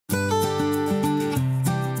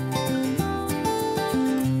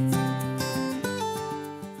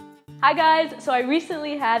Hi guys, so I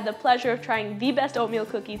recently had the pleasure of trying the best oatmeal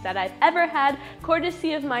cookies that I've ever had,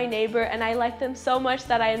 courtesy of my neighbor, and I liked them so much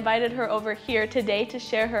that I invited her over here today to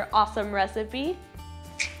share her awesome recipe.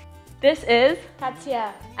 This is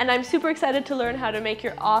Katya, and I'm super excited to learn how to make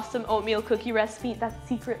your awesome oatmeal cookie recipe that's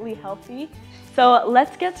secretly healthy. So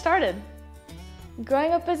let's get started.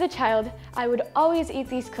 growing up as a child, I would always eat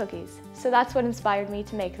these cookies, so that's what inspired me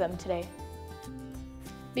to make them today.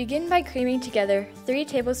 Begin by creaming together 3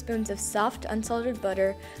 tablespoons of soft unsalted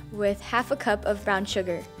butter with half a cup of brown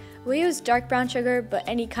sugar. We use dark brown sugar, but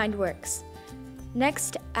any kind works.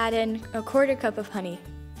 Next, add in 1/4 cup of honey.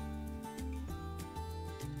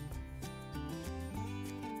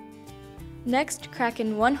 Next, crack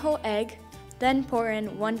in 1 whole egg, then pour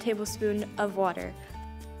in 1 tablespoon of water,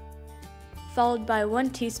 followed by 1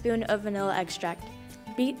 teaspoon of vanilla extract.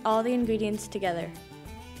 Beat all the ingredients together.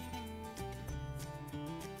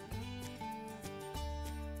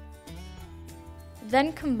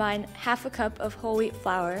 Then combine half a cup of whole wheat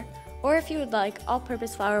flour, or if you would like,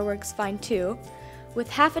 all-purpose flour works fine too, with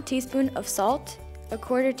half a teaspoon of salt,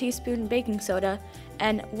 1/4 teaspoon baking soda,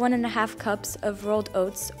 and 1½ cups of rolled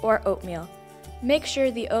oats or oatmeal. Make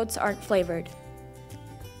sure the oats aren't flavored.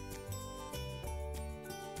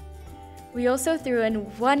 We also threw in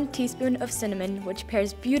 1 teaspoon of cinnamon, which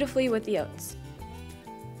pairs beautifully with the oats.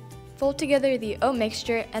 Fold together the oat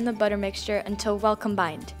mixture and the butter mixture until well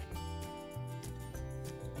combined.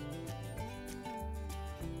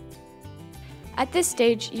 At this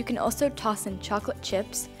stage, you can also toss in chocolate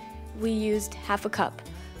chips. We used half a cup.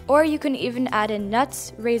 Or you can even add in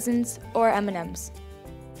nuts, raisins, or M&Ms.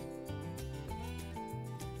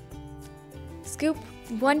 Scoop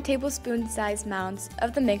 1 tablespoon size mounds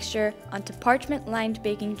of the mixture onto parchment-lined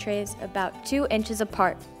baking trays about 2 inches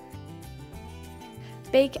apart.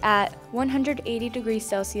 Bake at 180 degrees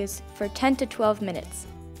Celsius for 10 to 12 minutes.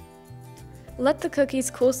 Let the cookies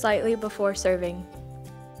cool slightly before serving.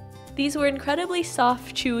 These were incredibly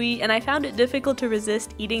soft, chewy, and I found it difficult to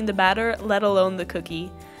resist eating the batter, let alone the cookie.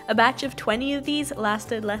 A batch of 20 of these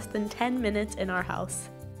lasted less than 10 minutes in our house.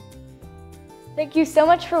 Thank you so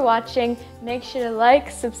much for watching. Make sure to like,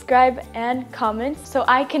 subscribe, and comment so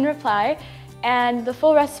I can reply. And the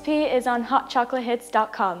full recipe is on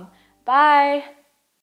hotchocolatehits.com. Bye!